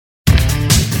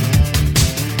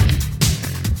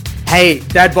Hey,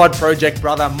 Dad Bod Project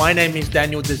brother, my name is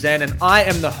Daniel Dezan and I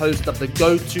am the host of the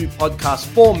go-to podcast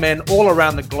for men all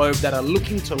around the globe that are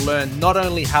looking to learn not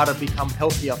only how to become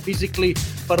healthier physically,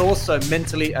 but also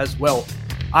mentally as well.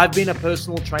 I've been a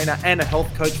personal trainer and a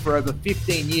health coach for over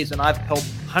 15 years and I've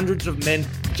helped hundreds of men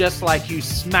just like you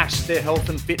smash their health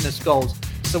and fitness goals.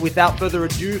 So without further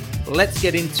ado, let's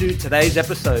get into today's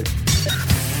episode.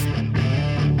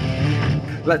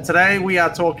 But today we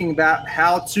are talking about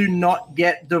how to not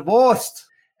get divorced.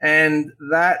 And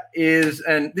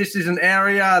this is an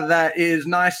area that is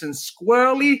nice and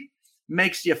squirrely,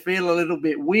 makes you feel a little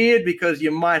bit weird because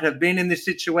you might have been in this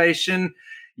situation.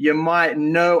 You might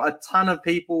know a ton of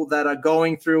people that are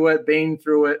going through it, been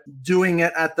through it, doing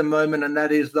it at the moment. And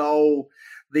that is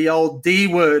the old D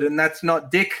word. And that's not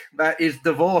dick, that is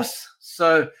divorce.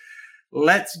 So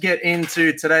let's get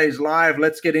into today's live.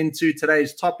 Let's get into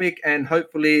today's topic. And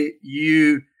hopefully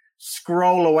you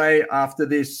scroll away after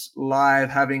this live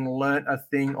having learnt a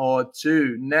thing or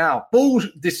two. Now, full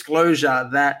disclosure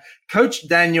that Coach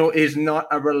Daniel is not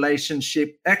a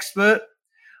relationship expert.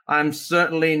 I'm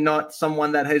certainly not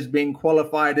someone that has been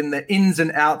qualified in the ins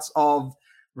and outs of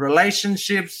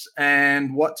relationships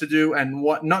and what to do and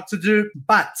what not to do.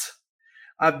 But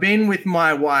I've been with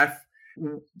my wife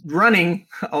running,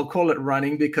 I'll call it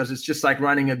running because it's just like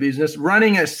running a business,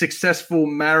 running a successful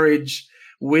marriage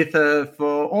with her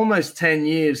for almost 10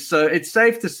 years. So it's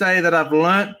safe to say that I've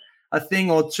learnt a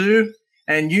thing or two,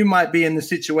 and you might be in the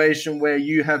situation where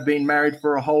you have been married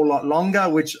for a whole lot longer,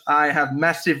 which I have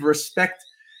massive respect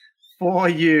for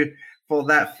you for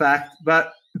that fact.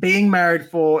 But being married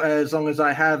for as long as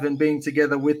I have and being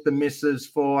together with the missus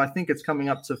for, I think it's coming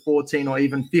up to 14 or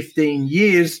even 15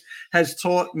 years, has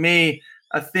taught me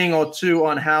a thing or two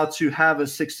on how to have a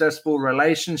successful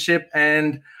relationship.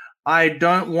 And I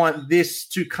don't want this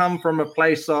to come from a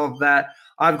place of that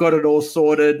I've got it all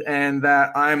sorted and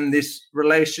that I'm this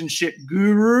relationship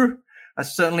guru. I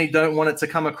certainly don't want it to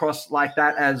come across like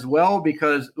that as well,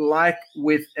 because like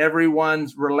with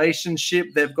everyone's relationship,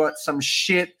 they've got some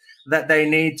shit that they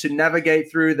need to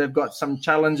navigate through. They've got some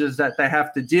challenges that they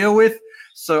have to deal with.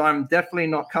 So I'm definitely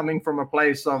not coming from a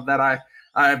place of that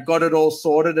I've got it all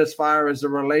sorted as far as a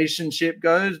relationship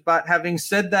goes. But having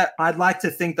said that, I'd like to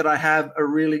think that I have a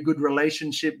really good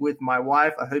relationship with my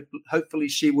wife. Hopefully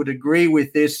she would agree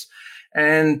with this.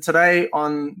 And today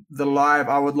on the live,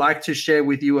 I would like to share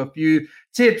with you a few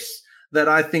tips that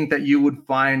I think that you would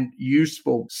find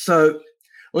useful. So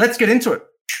let's get into it,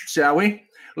 shall we?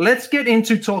 Let's get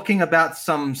into talking about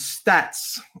some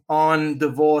stats on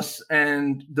divorces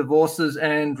and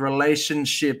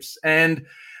relationships. And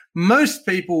most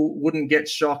people wouldn't get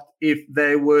shocked if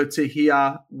they were to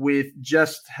hear with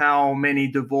just how many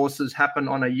divorces happen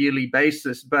on a yearly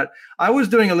basis. But I was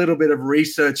doing a little bit of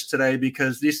research today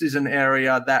because this is an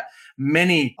area that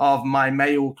many of my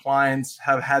male clients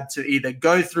have had to either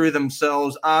go through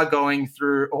themselves, are going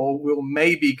through, or will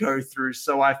maybe go through.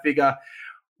 So I figure,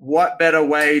 what better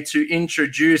way to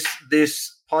introduce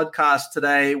this podcast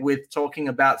today with talking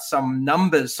about some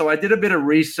numbers? So I did a bit of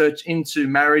research into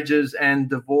marriages and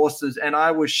divorces, and I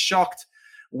was shocked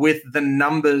with the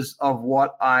numbers of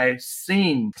what I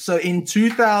seen. So in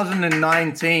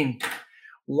 2019,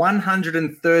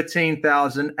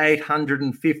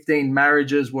 113,815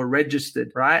 marriages were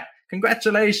registered, right?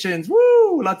 Congratulations.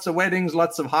 Woo! Lots of weddings,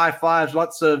 lots of high fives,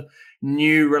 lots of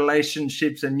new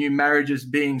relationships and new marriages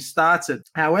being started.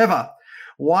 However,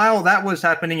 while that was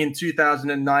happening in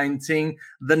 2019,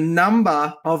 the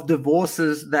number of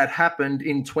divorces that happened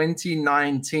in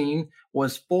 2019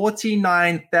 was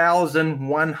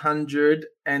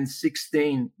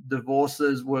 49,116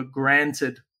 divorces were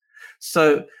granted.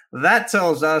 So that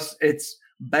tells us it's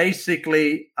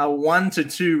basically a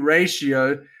 1-to-2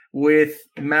 ratio with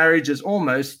marriages,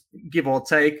 almost give or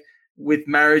take, with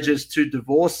marriages to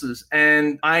divorces.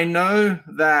 And I know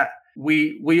that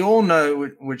we all know,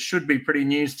 which should be pretty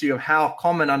news to you, of how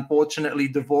common, unfortunately,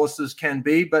 divorces can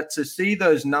be. But to see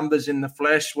those numbers in the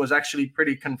flesh was actually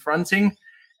pretty confronting.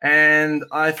 And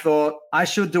I thought I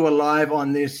should do a live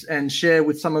on this and share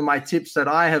with some of my tips that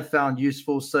I have found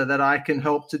useful so that I can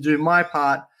help to do my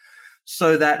part,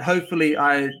 so that hopefully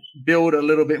I build a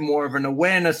little bit more of an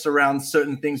awareness around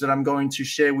certain things that I'm going to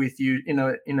share with you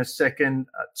in a second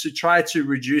to try to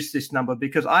reduce this number,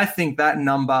 because I think that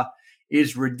number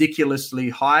is ridiculously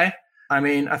high. I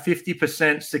mean, a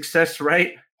 50% success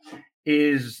rate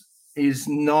is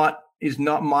not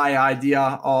my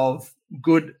idea of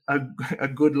a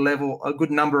good level, a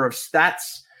good number of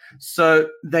stats. So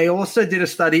they also did a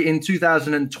study in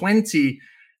 2020,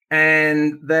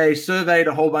 and they surveyed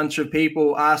a whole bunch of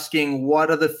people asking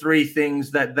what are the three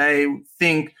things that they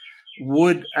think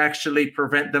would actually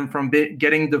prevent them from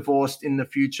getting divorced in the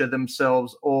future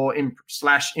themselves or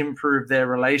improve their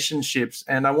relationships.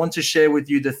 And I want to share with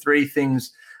you the 3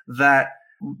 things that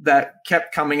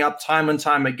kept coming up time and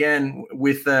time again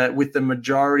with the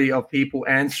majority of people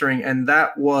answering, and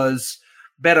that was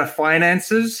better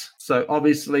finances. So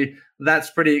obviously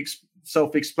that's pretty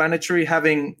self-explanatory,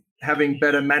 having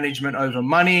better management over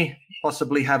money,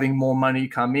 possibly having more money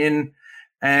come in.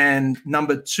 And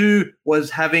number 2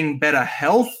 was having better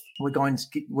health. We're going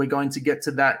to get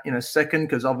to that in a second,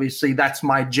 because obviously that's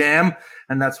my jam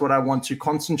and that's what I want to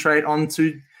concentrate on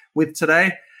with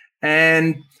today.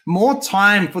 And more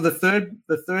time for the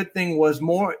third thing was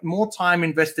more time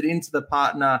invested into the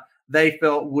partner they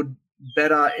felt would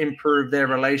better improve their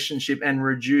relationship and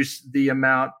reduce the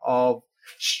amount of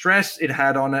stress it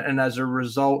had on it, and as a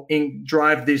result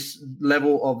drive this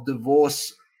level of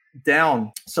divorce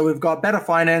down. So we've got better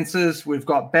finances, we've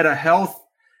got better health,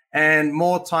 and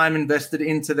more time invested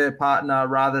into their partner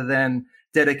rather than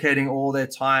dedicating all their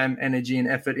time, energy, and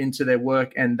effort into their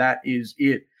work, and that is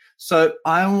it. So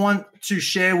I want to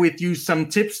share with you some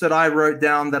tips that I wrote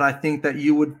down that I think that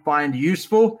you would find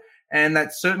useful, and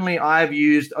that certainly I've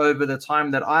used over the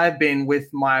time that I've been with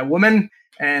my woman,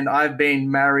 and I've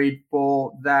been married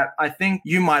for that. I think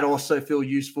you might also feel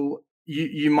useful.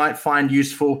 You might find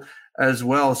useful as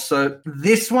well. So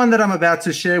this one that I'm about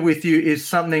to share with you is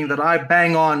something that I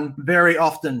bang on very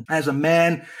often as a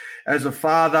man, as a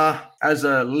father, as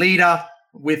a leader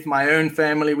with my own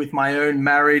family, with my own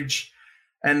marriage.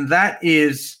 And that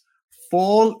is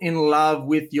fall in love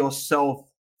with yourself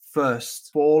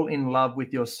first. Fall in love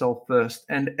with yourself first.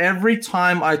 And every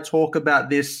time I talk about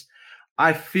this,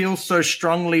 I feel so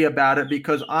strongly about it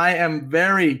because I am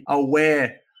very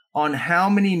aware on how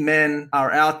many men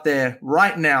are out there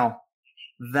right now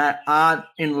that aren't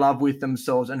in love with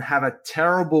themselves and have a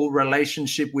terrible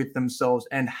relationship with themselves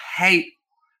and hate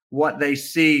what they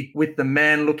see with the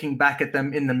man looking back at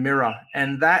them in the mirror.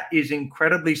 And that is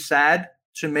incredibly sad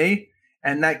to me.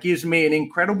 And that gives me an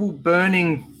incredible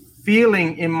burning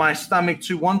feeling in my stomach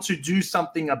to want to do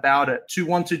something about it, to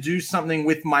want to do something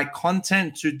with my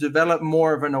content, to develop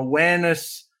more of an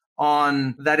awareness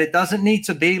on that it doesn't need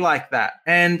to be like that.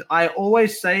 And I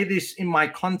always say this in my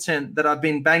content that I've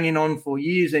been banging on for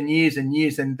years and years and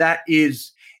years, and that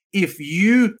is, if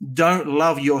you don't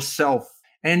love yourself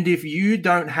and if you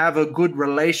don't have a good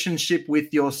relationship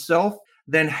with yourself,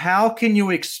 then how can you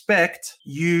expect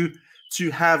you to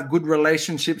have good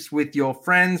relationships with your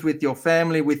friends, with your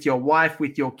family, with your wife,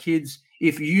 with your kids,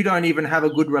 if you don't even have a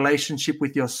good relationship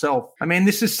with yourself? I mean,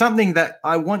 this is something that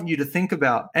I want you to think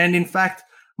about. And in fact,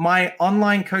 my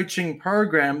online coaching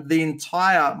program,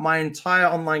 my entire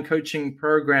online coaching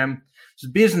program's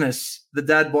business, the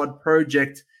Dad Bod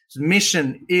Project's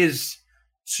mission is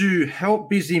to help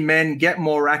busy men get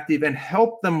more active and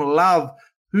help them love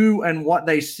who and what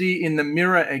they see in the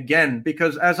mirror again.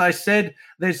 Because as I said,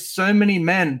 there's so many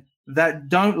men that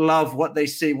don't love what they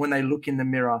see when they look in the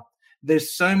mirror.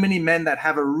 There's so many men that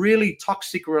have a really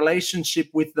toxic relationship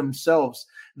with themselves.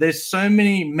 There's so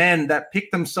many men that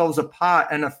pick themselves apart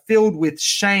and are filled with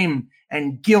shame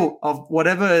and guilt of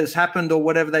whatever has happened or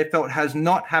whatever they felt has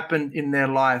not happened in their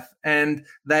life. And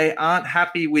they aren't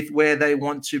happy with where they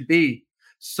want to be.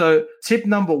 So tip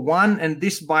number 1, and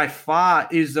this by far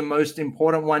is the most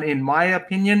important one in my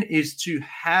opinion, is to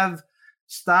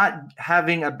start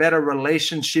having a better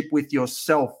relationship with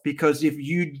yourself. Because if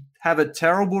you have a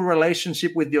terrible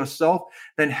relationship with yourself,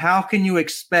 then how can you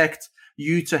expect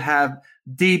you to have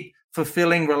deep,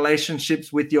 fulfilling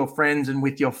relationships with your friends and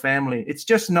with your family? It's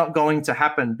just not going to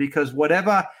happen, because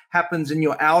whatever happens in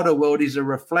your outer world is a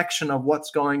reflection of what's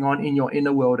going on in your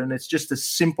inner world. And it's just as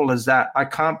simple as that. I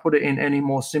can't put it in any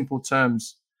more simple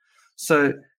terms.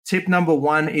 So tip number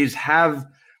 1 is have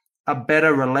a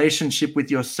better relationship with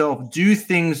yourself. Do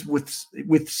things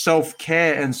with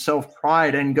self-care and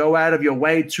self-pride, and go out of your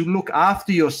way to look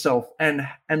after yourself and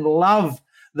love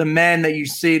the man that you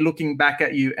see looking back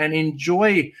at you, and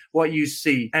enjoy what you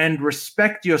see and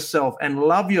respect yourself and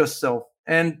love yourself.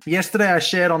 And yesterday I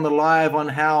shared on the live on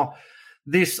how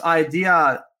this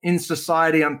idea in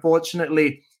society,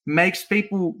 unfortunately, makes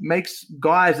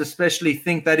guys especially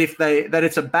think that that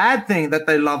it's a bad thing that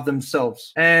they love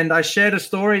themselves. And I shared a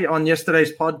story on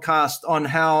yesterday's podcast on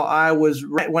how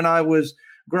when I was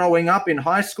growing up in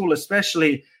high school,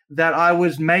 especially, that I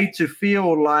was made to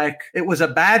feel like it was a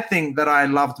bad thing that I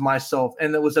loved myself,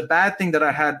 and it was a bad thing that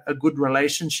I had a good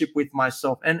relationship with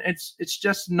myself. And it's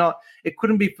just not, it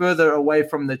couldn't be further away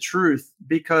from the truth,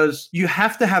 because you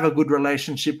have to have a good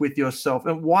relationship with yourself.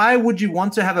 And why would you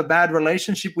want to have a bad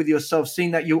relationship with yourself,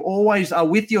 seeing that you always are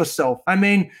with yourself? I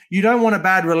mean, you don't want a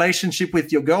bad relationship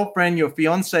with your girlfriend, your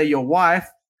fiance, your wife.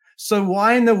 So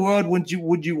why in the world would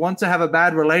you want to have a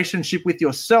bad relationship with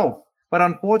yourself? But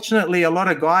unfortunately, a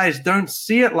lot of guys don't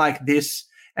see it like this,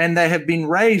 and they have been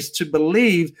raised to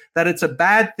believe that it's a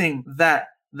bad thing that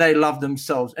they love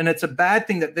themselves, and it's a bad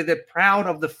thing that they're proud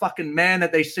of the fucking man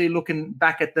that they see looking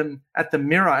back at them at the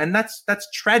mirror. And that's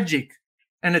tragic,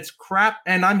 and it's crap.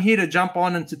 And I'm here to jump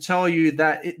on and to tell you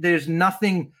that there's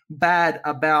nothing bad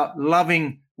about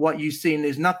loving what you see, and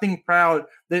there's nothing proud.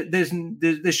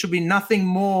 There should be nothing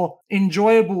more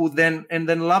enjoyable than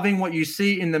loving what you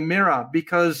see in the mirror,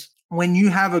 because when you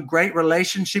have a great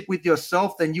relationship with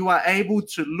yourself, then you are able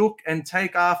to look and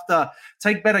take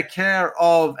better care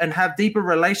of, and have deeper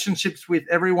relationships with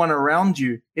everyone around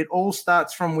you. It all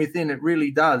starts from within. It really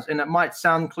does. And it might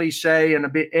sound cliche and a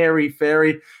bit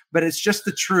airy-fairy, but it's just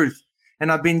the truth.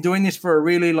 And I've been doing this for a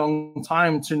really long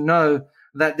time to know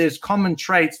that there's common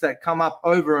traits that come up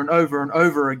over and over and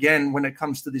over again when it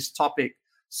comes to this topic.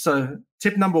 So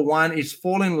tip number 1 is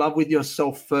fall in love with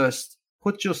yourself first.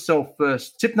 Put yourself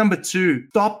first. Tip number 2,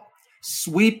 stop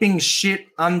sweeping shit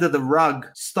under the rug.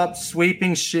 Stop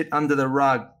sweeping shit under the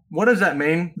rug. What does that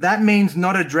mean? That means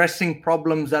not addressing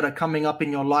problems that are coming up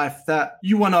in your life that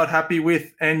you are not happy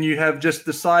with, and you have just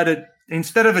decided,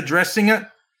 instead of addressing it,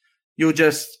 you'll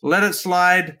just let it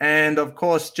slide and, of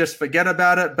course, just forget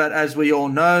about it. But as we all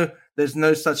know, there's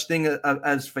no such thing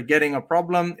as forgetting a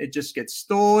problem. It just gets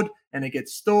stored, and it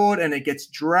gets stored, and it gets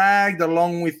dragged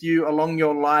along with you, along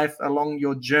your life, along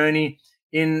your journey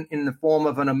in the form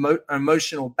of an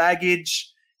emotional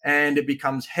baggage. And it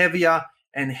becomes heavier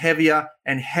and heavier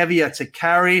and heavier to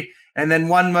carry. And then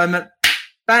one moment,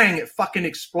 bang, it fucking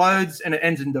explodes, and it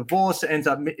ends in divorce. It ends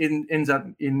up in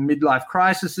midlife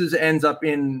crises. It ends up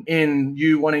in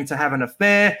you wanting to have an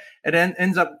affair. It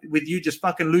ends up with you just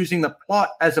fucking losing the plot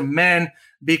as a man,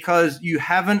 because you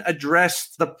haven't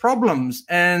addressed the problems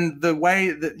and the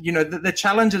way that, the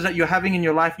challenges that you're having in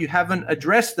your life, you haven't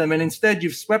addressed them. And instead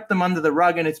you've swept them under the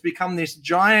rug, and it's become this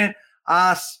giant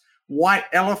ass white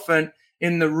elephant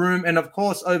in the room. And of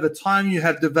course, over time, you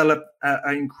have developed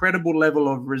an incredible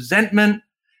level of resentment.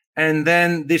 And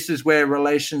then this is where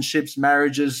relationships,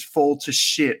 marriages fall to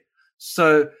shit.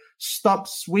 So stop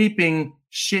sweeping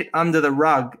shit under the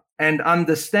rug and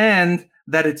understand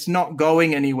that it's not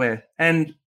going anywhere.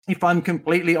 And if I'm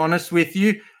completely honest with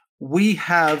you, we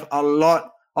have a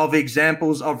lot of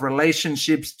examples of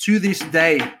relationships to this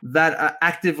day that are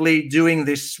actively doing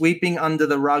this sweeping under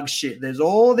the rug shit. There's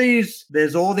all these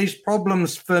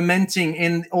problems fermenting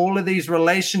in all of these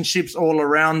relationships all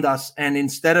around us. And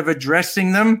instead of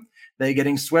addressing them, they're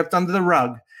getting swept under the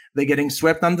rug. They're getting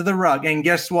swept under the rug. And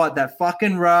guess what? That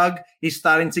fucking rug is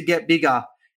starting to get bigger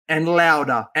and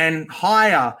louder and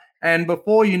higher. And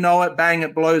before you know it, bang,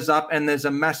 it blows up, and there's a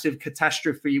massive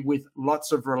catastrophe with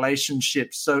lots of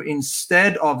relationships. So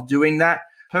instead of doing that,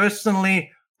 personally,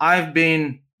 I've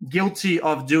been guilty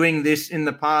of doing this in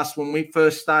the past. When we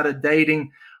first started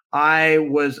dating, I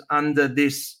was under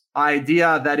this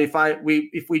idea that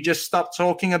if we just stop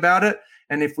talking about it,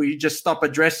 and if we just stop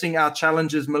addressing our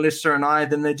challenges, Melissa and I,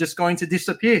 then they're just going to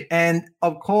disappear. And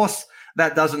of course,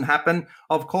 that doesn't happen.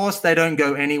 Of course, they don't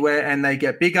go anywhere, and they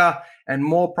get bigger and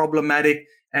more problematic,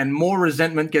 and more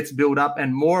resentment gets built up,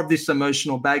 and more of this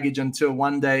emotional baggage, until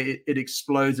one day it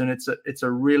explodes, and it's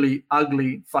a really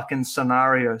ugly fucking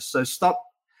scenario. So stop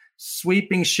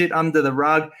sweeping shit under the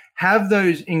rug. Have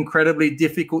those incredibly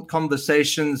difficult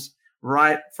conversations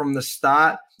right from the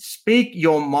start. Speak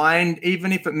your mind,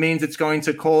 even if it means it's going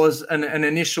to cause an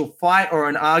initial fight or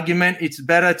an argument. It's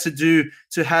better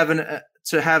to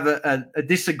have a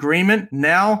disagreement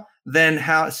now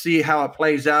than see how it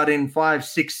plays out in 5,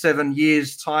 6, 7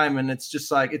 years time. And it's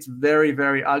just like, it's very,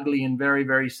 very ugly and very,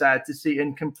 very sad to see,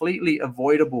 and completely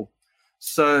avoidable.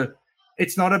 So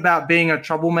it's not about being a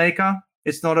troublemaker.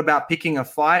 It's not about picking a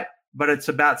fight, but it's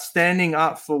about standing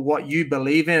up for what you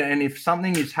believe in. And if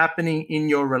something is happening in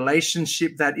your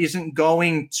relationship that isn't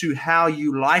going to how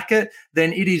you like it,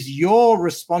 then it is your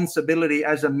responsibility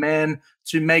as a man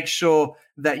to make sure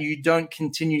that you don't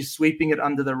continue sweeping it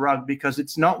under the rug, because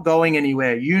it's not going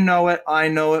anywhere. You know it. I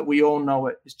know it. We all know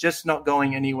it. It's just not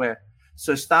going anywhere.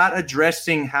 So start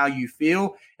addressing how you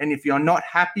feel. And if you're not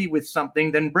happy with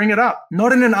something, then bring it up,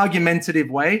 not in an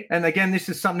argumentative way. And again, this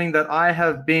is something that I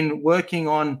have been working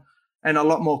on and a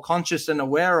lot more conscious and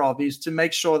aware of is to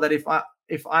make sure that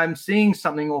if I'm seeing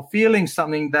something or feeling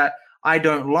something that I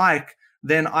don't like,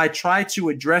 then I try to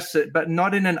address it, but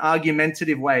not in an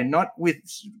argumentative way, not with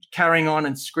carrying on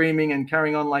and screaming and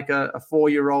carrying on like a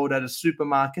 4-year-old at a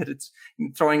supermarket. It's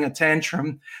throwing a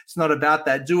tantrum. It's not about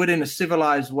that. Do it in a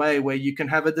civilized way where you can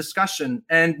have a discussion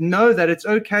and know that it's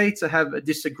okay to have a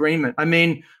disagreement. I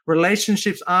mean,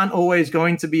 relationships aren't always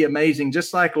going to be amazing,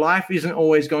 just like life isn't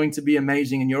always going to be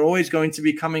amazing. And you're always going to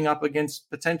be coming up against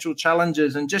potential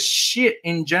challenges and just shit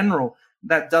in general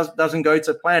that doesn't go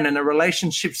to plan. And a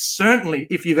relationship, certainly,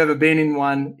 if you've ever been in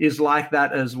one, is like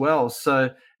that as well. So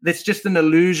it's just an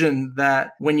illusion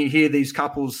that when you hear these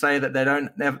couples say that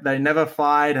they never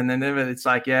fight and it's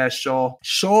like, yeah, sure,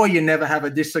 you never have a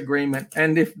disagreement.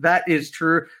 And if that is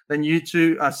true, then you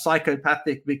two are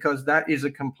psychopathic, because that is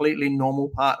a completely normal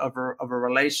part of a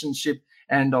relationship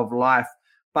and of life.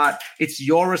 But it's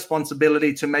your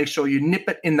responsibility to make sure you nip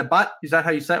it in the butt. Is that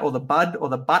how you say it? Or the bud or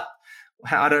the butt?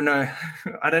 I don't know.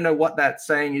 I don't know what that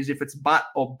saying is, if it's butt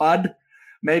or bud.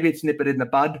 Maybe it's nip it in the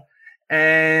bud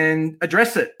and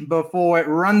address it before it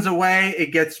runs away.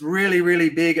 It gets really, really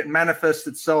big. It manifests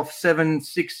itself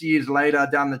 7-6 years later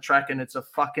down the track, and it's a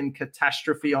fucking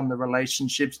catastrophe on the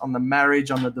relationships, on the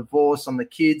marriage, on the divorce, on the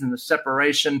kids and the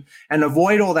separation. And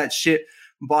avoid all that shit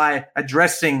by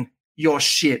addressing your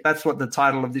shit. That's what the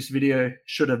title of this video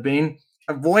should have been.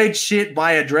 Avoid shit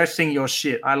by addressing your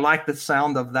shit. I like the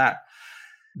sound of that.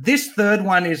 This third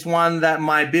one is one that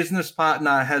my business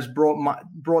partner has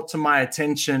brought to my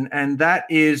attention, and that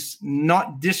is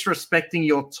not disrespecting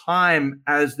your time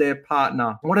as their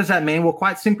partner. What does that mean? Well,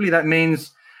 quite simply, that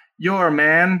means you're a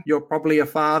man, you're probably a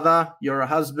father, you're a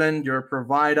husband, you're a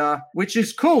provider, which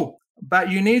is cool. But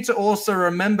you need to also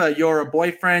remember you're a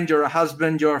boyfriend, you're a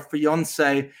husband, you're a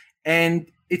fiance, and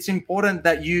it's important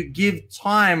that you give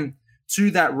time to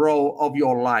that role of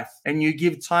your life, and you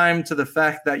give time to the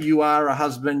fact that you are a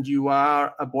husband, you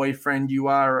are a boyfriend, you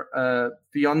are a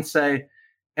fiance,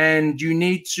 and you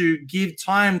need to give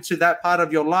time to that part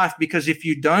of your life, because if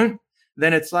you don't,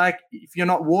 then it's like, if you're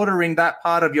not watering that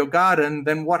part of your garden,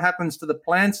 then what happens to the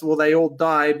plants? Well, they all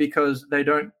die because they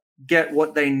don't get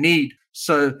what they need.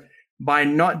 So by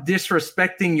not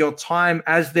disrespecting your time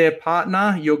as their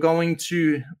partner, you're going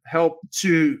to help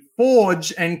to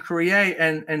forge and create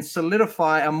and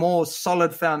solidify a more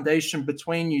solid foundation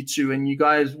between you two. And you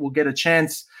guys will get a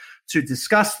chance to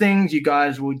discuss things. You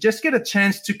guys will just get a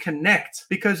chance to connect.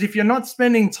 Because if you're not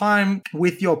spending time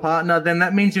with your partner, then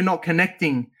that means you're not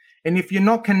connecting. And if you're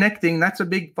not connecting, that's a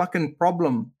big fucking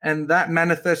problem. And that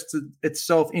manifests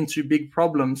itself into big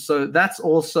problems. So that's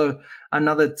also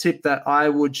another tip that I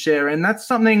would share. And that's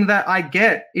something that I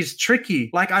get is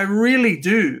tricky. Like, I really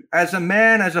do. As a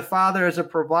man, as a father, as a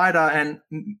provider, and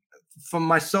for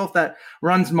myself that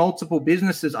runs multiple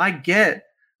businesses, I get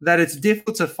that it's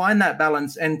difficult to find that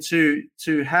balance and to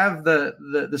have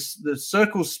the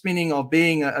circle spinning of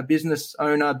being a business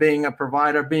owner, being a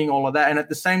provider, being all of that, and at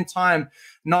the same time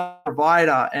not a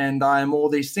provider, and I'm all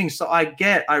these things. So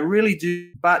I really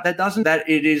do, but that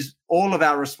it is all of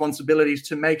our responsibilities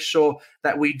to make sure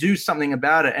that we do something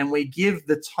about it, and we give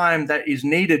the time that is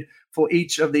needed for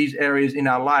each of these areas in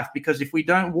our life. Because if we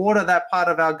don't water that part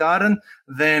of our garden,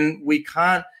 then we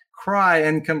can't cry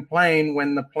and complain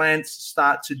when the plants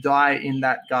start to die in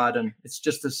that garden. It's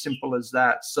just as simple as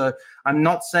that. So I'm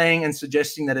not saying and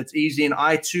suggesting that it's easy, and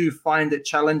I too find it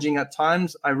challenging at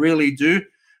times. I really do,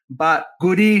 but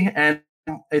goody, and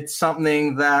it's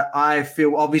something that I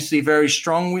feel obviously very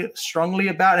strongly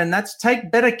about, and that's take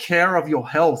better care of your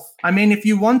health. I mean, if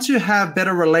you want to have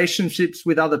better relationships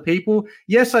with other people,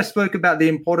 yes, I spoke about the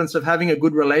importance of having a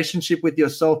good relationship with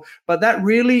yourself, but that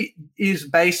really is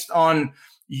based on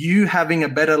you having a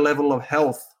better level of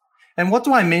health. And what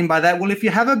do I mean by that? Well, if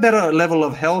you have a better level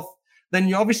of health, then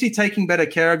you're obviously taking better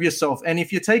care of yourself. And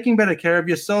if you're taking better care of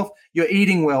yourself, you're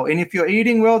eating well. And if you're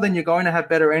eating well, then you're going to have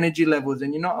better energy levels,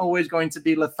 and you're not always going to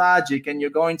be lethargic, and you're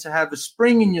going to have a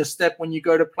spring in your step when you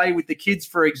go to play with the kids,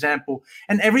 for example,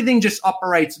 and everything just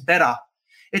operates better.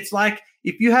 It's like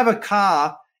if you have a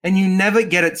car and you never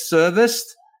get it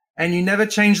serviced, and you never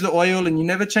change the oil, and you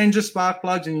never change the spark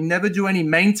plugs, and you never do any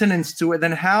maintenance to it,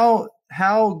 then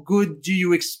how good do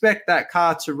you expect that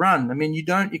car to run? I mean, you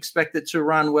don't expect it to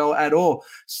run well at all.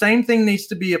 Same thing needs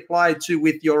to be applied to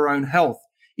with your own health.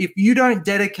 If you don't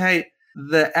dedicate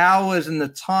the hours and the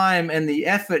time and the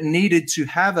effort needed to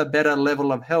have a better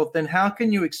level of health, then how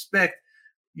can you expect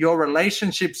your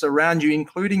relationships around you,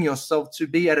 including yourself, to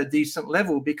be at a decent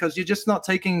level? Because you're just not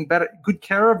taking good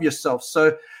care of yourself.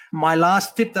 So my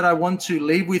last tip that I want to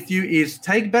leave with you is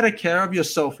take better care of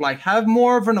yourself. Like, have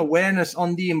more of an awareness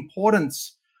on the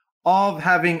importance of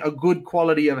having a good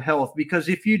quality of health. Because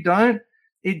if you don't,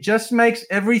 it just makes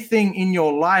everything in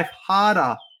your life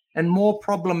harder and more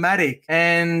problematic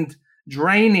and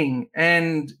draining,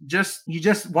 and you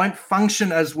just won't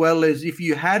function as well as if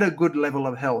you had a good level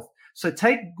of health. So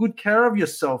take good care of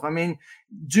yourself. I mean,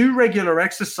 do regular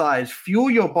exercise,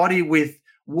 fuel your body with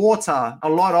water, a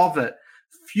lot of it.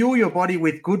 Fuel your body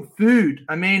with good food.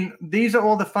 I mean, these are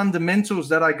all the fundamentals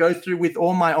that I go through with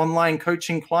all my online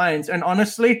coaching clients. And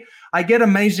honestly, I get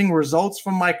amazing results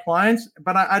from my clients,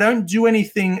 but I don't do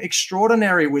anything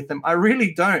extraordinary with them. I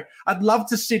really don't. I'd love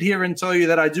to sit here and tell you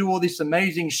that I do all this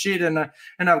amazing shit and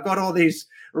I've got all these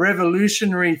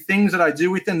revolutionary things that I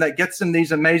do with them that gets them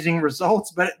these amazing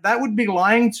results, but that would be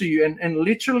lying to you. And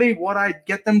literally what I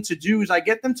get them to do is I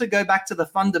get them to go back to the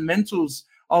fundamentals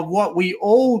of what we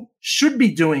all should be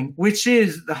doing, which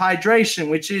is the hydration,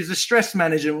 which is the stress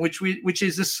management, which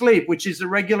is the sleep, which is the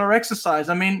regular exercise.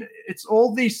 I mean, it's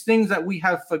all these things that we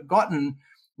have forgotten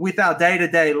with our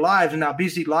day-to-day lives and our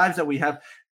busy lives that we have.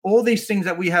 All these things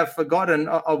that we have forgotten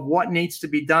of what needs to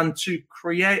be done to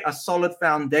create a solid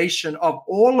foundation of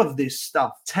all of this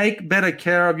stuff. Take better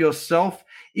care of yourself.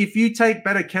 If you take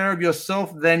better care of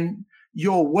yourself, then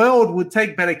your world would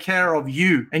take better care of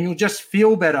you, and you'll just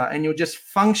feel better and you'll just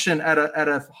function at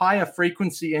a higher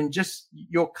frequency, and just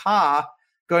your car,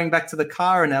 going back to the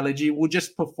car analogy, will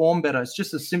just perform better. It's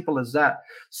just as simple as that.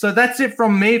 So that's it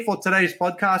from me for today's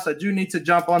podcast. I do need to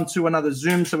jump onto another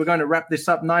Zoom, so we're going to wrap this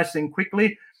up nice and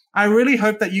quickly. I really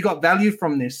hope that you got value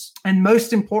from this. And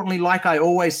most importantly, like I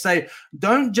always say,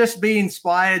 don't just be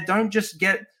inspired. Don't just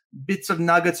get bits of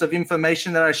nuggets of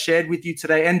information that I shared with you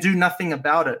today and do nothing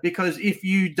about it. Because if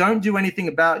you don't do anything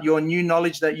about your new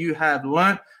knowledge that you have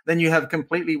learned, then you have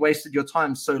completely wasted your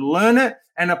time. So learn it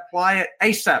and apply it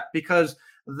ASAP, because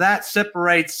that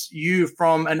separates you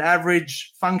from an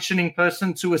average functioning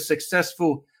person to a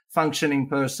successful functioning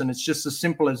person. It's just as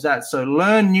simple as that. So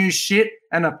learn new shit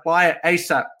and apply it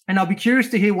ASAP. And I'll be curious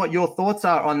to hear what your thoughts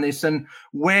are on this and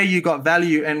where you got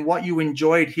value and what you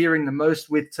enjoyed hearing the most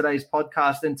with today's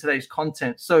podcast and today's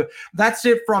content. So that's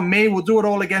it from me. We'll do it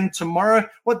all again tomorrow.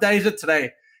 What day is it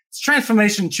today? It's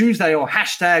Transformation Tuesday, or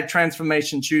hashtag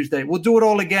Transformation Tuesday. We'll do it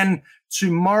all again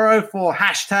tomorrow for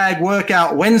hashtag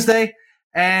Workout Wednesday.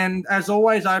 And as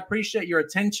always, I appreciate your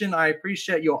attention. I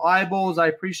appreciate your eyeballs. I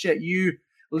appreciate you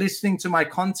listening to my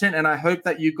content, and I hope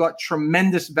that you got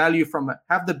tremendous value from it.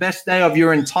 Have the best day of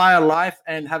your entire life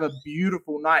and have a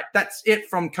beautiful night. That's it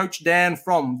from Coach Dan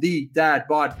from the Dad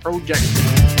Bod Project.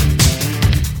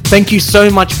 Thank you so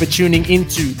much for tuning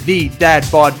into the Dad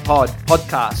Bod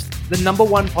podcast, the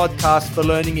 #1 podcast for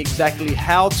learning exactly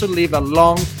how to live a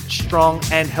long, strong,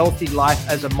 and healthy life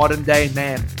as a modern day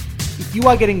man. If you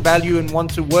are getting value and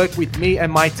want to work with me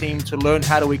and my team to learn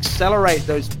how to accelerate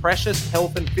those precious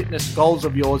health and fitness goals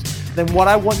of yours, then what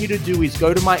I want you to do is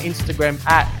go to my Instagram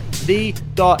at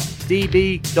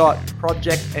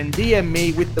the.db.project and DM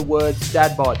me with the words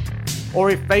DadBod. Or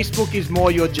if Facebook is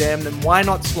more your jam, then why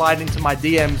not slide into my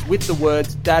DMs with the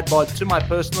words DadBod to my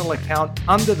personal account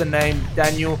under the name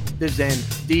Daniel Dezen,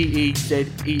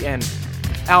 Dezen.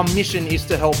 Our mission is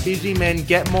to help busy men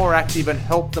get more active and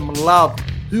help them love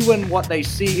who and what they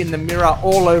see in the mirror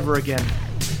all over again.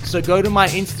 So go to my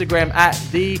Instagram at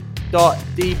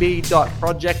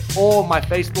the.db.project or my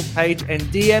Facebook page and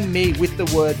DM me with the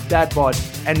word DadBod,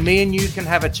 and me and you can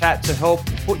have a chat to help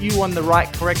put you on the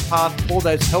correct path for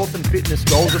those health and fitness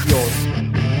goals of yours.